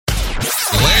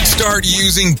start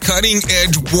using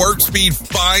cutting-edge warp speed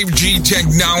 5G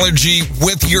technology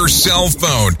with your cell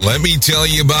phone. Let me tell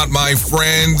you about my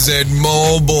friends at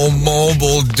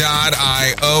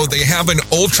MobileMobile.io. They have an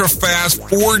ultra-fast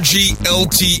 4G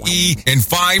LTE and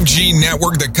 5G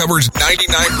network that covers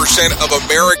 99% of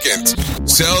Americans.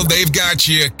 So they've got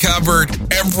you covered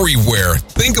everywhere.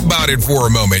 Think about it for a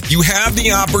moment. You have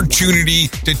the opportunity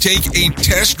to take a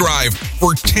test drive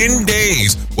for 10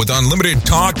 days with unlimited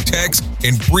talk, text,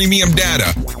 and premium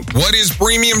data. What is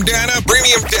premium data?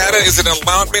 Premium data is an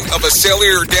allotment of a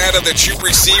cellular data that you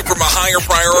receive from a higher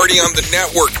priority on the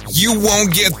network. You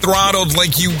won't get throttled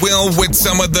like you will with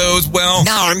some of those,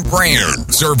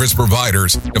 non-brand service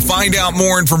providers. To find out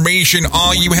more information,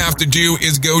 all you have to do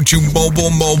is go to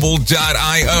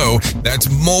MobileMobile.io. That's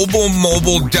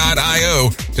MobileMobile.io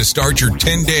to start your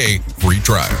 10-day free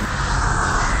trial.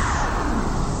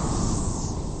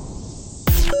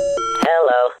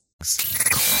 Hello.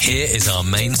 Here is our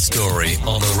main story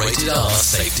on the Rated R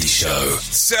Safety Show.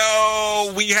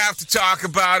 So we have to talk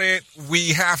about it.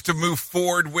 We have to move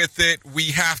forward with it.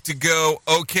 We have to go,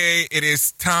 okay, it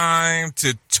is time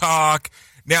to talk.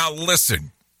 Now,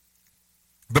 listen,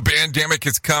 the pandemic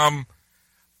has come.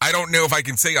 I don't know if I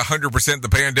can say 100% the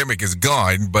pandemic is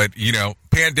gone, but,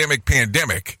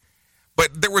 pandemic.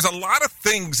 But there was a lot of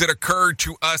things that occurred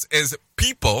to us as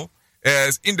people,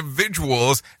 as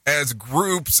individuals, as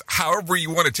groups, however you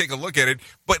want to take a look at it.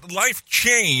 But life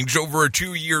changed over a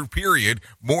 2-year period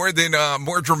more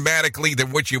dramatically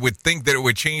than what you would think that it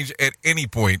would change at any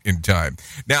point in time.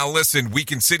 Now, listen, we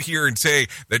can sit here and say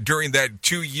that during that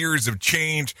 2 years of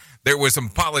change, there were some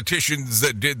politicians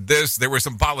that did this. There were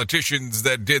some politicians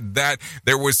that did that.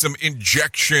 There was some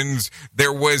injections.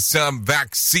 There was some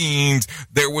vaccines.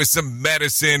 There was some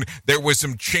medicine. There was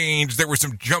some change. There were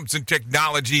some jumps in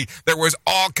technology. There was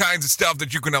all kinds of stuff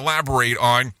that you can elaborate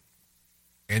on.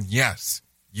 And yes,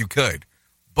 you could.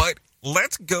 But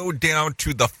let's go down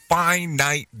to the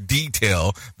finite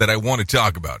detail that I want to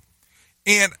talk about.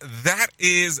 And that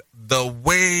is the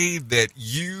way that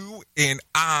you and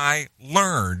I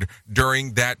learned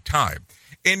during that time.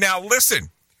 And now listen,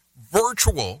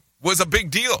 virtual was a big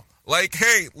deal. Like,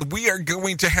 hey, we are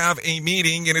going to have a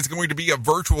meeting and it's going to be a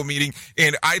virtual meeting.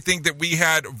 And I think that we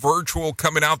had virtual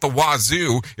coming out the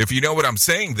wazoo, if you know what I'm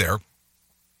saying there,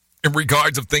 in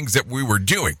regards of things that we were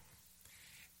doing.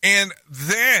 And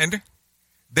then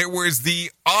there was the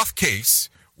off case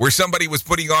where somebody was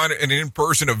putting on an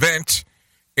in-person event.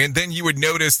 And then you would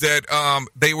notice that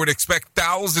they would expect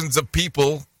thousands of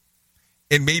people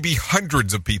and maybe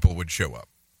hundreds of people would show up.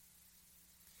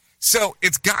 So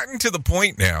it's gotten to the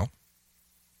point now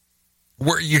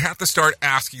where you have to start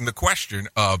asking the question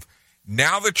of,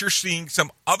 now that you're seeing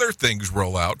some other things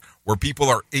roll out where people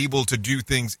are able to do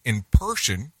things in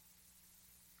person,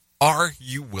 are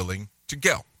you willing to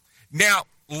go? Now,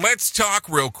 let's talk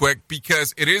real quick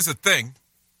because it is a thing.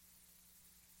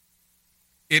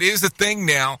 It is a thing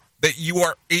now that you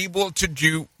are able to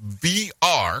do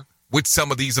VR with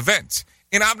some of these events.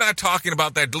 And I'm not talking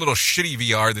about that little shitty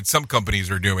VR that some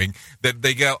companies are doing that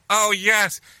they go, oh,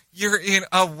 yes, you're in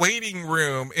a waiting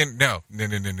room. And no.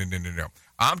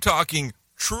 I'm talking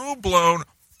true-blown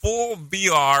full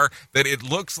VR that it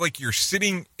looks like you're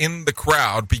sitting in the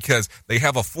crowd because they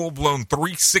have a full-blown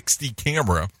 360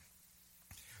 camera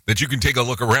that you can take a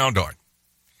look around on.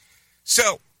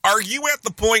 So are you at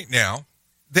the point now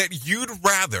that you'd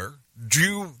rather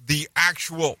do the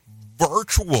actual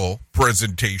virtual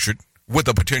presentation with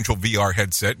a potential VR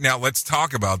headset? Now, let's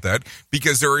talk about that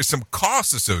because there is some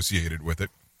costs associated with it.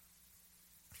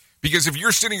 Because if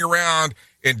you're sitting around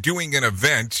and doing an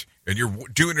event and you're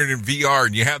doing it in VR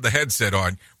and you have the headset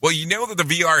on, well, you know that the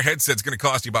VR headset's going to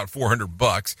cost you about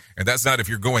 $400, and that's not if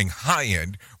you're going high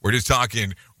end. We're just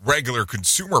talking regular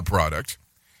consumer product,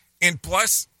 and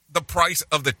plus the price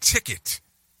of the ticket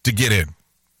to get in.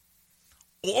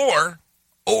 Or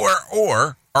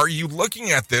are you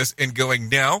looking at this and going,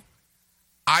 no,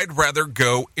 I'd rather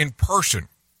go in person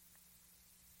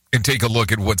and take a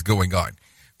look at what's going on?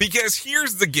 Because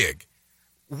here's the gig.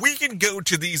 We can go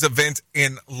to these events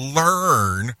and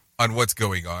learn on what's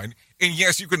going on. And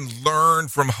yes, you can learn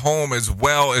from home as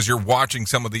well as you're watching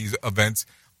some of these events.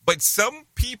 But some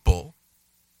people,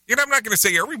 and I'm not going to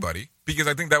say everybody, because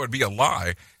I think that would be a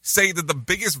lie, say that the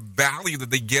biggest value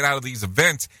that they get out of these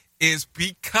events is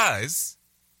because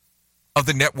of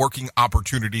the networking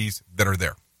opportunities that are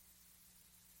there.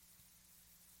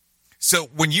 So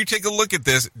when you take a look at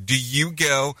this, do you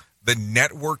go, the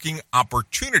networking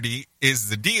opportunity is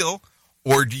the deal,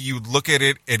 or do you look at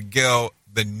it and go,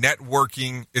 the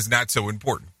networking is not so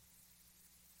important?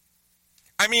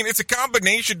 I mean, it's a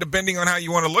combination depending on how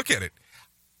you want to look at it.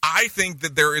 I think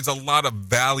that there is a lot of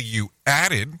value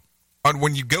added on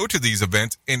when you go to these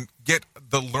events and get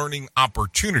the learning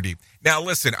opportunity. Now,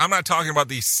 listen, I'm not talking about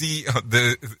the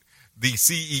CEUs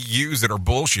that are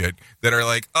bullshit, that are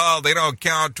like, oh, they don't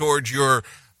count towards your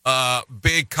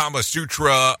big Kama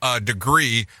Sutra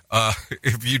degree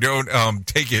if you don't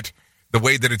take it the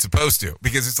way that it's supposed to.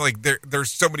 Because it's like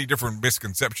there's so many different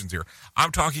misconceptions here.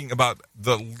 I'm talking about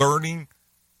the learning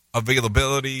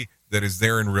availability that is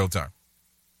there in real time.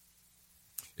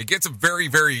 It gets very,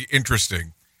 very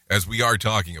interesting as we are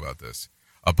talking about this,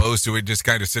 opposed to it just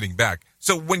kind of sitting back.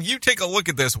 So when you take a look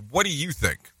at this, what do you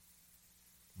think?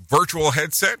 Virtual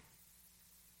headset,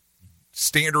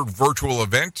 standard virtual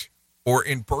event, or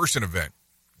in-person event?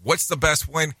 What's the best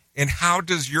one, and how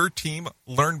does your team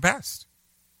learn best?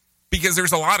 Because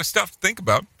there's a lot of stuff to think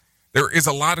about. There is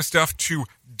a lot of stuff to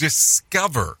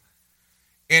discover.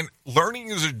 And learning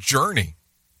is a journey,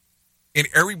 and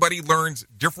everybody learns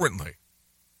differently.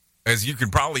 As you can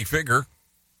probably figure,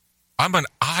 I'm an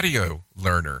audio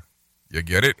learner. You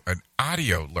get it? An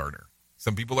audio learner.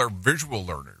 Some people are visual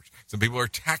learners. Some people are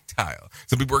tactile.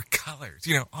 Some people are colors.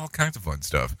 All kinds of fun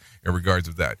stuff in regards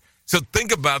of that. So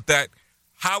think about that.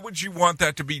 How would you want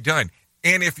that to be done?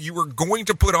 And if you were going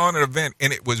to put on an event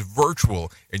and it was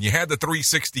virtual and you had the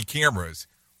 360 cameras,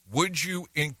 would you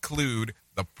include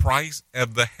the price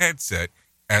of the headset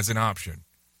as an option?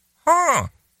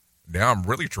 Now I'm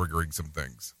really triggering some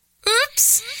things.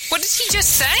 Oops! What did he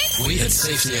just say? We at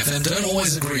Safety FM don't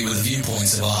always agree with the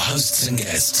viewpoints of our hosts and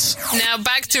guests. Now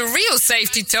back to real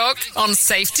safety talk on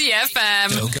Safety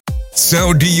FM.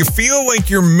 So do you feel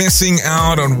like you're missing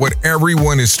out on what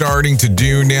everyone is starting to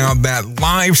do now, that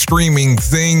live streaming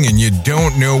thing, and you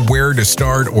don't know where to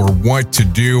start or what to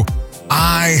do?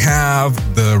 I have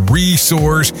the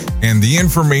resource and the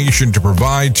information to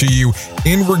provide to you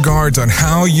in regards on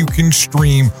how you can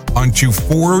stream onto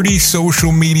 40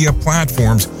 social media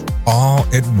platforms all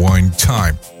at one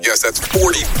time. Yes, that's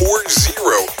 40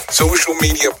 social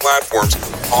media platforms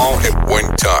all at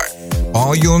one time.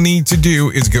 All you'll need to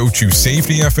do is go to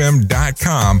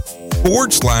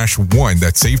safetyfm.com/1.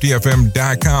 That's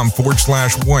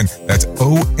safetyfm.com/1. That's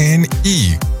ONE.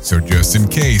 So just in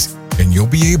case. And you'll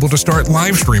be able to start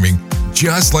live streaming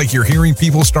just like you're hearing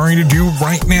people starting to do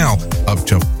right now, up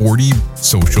to 40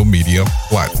 social media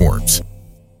platforms.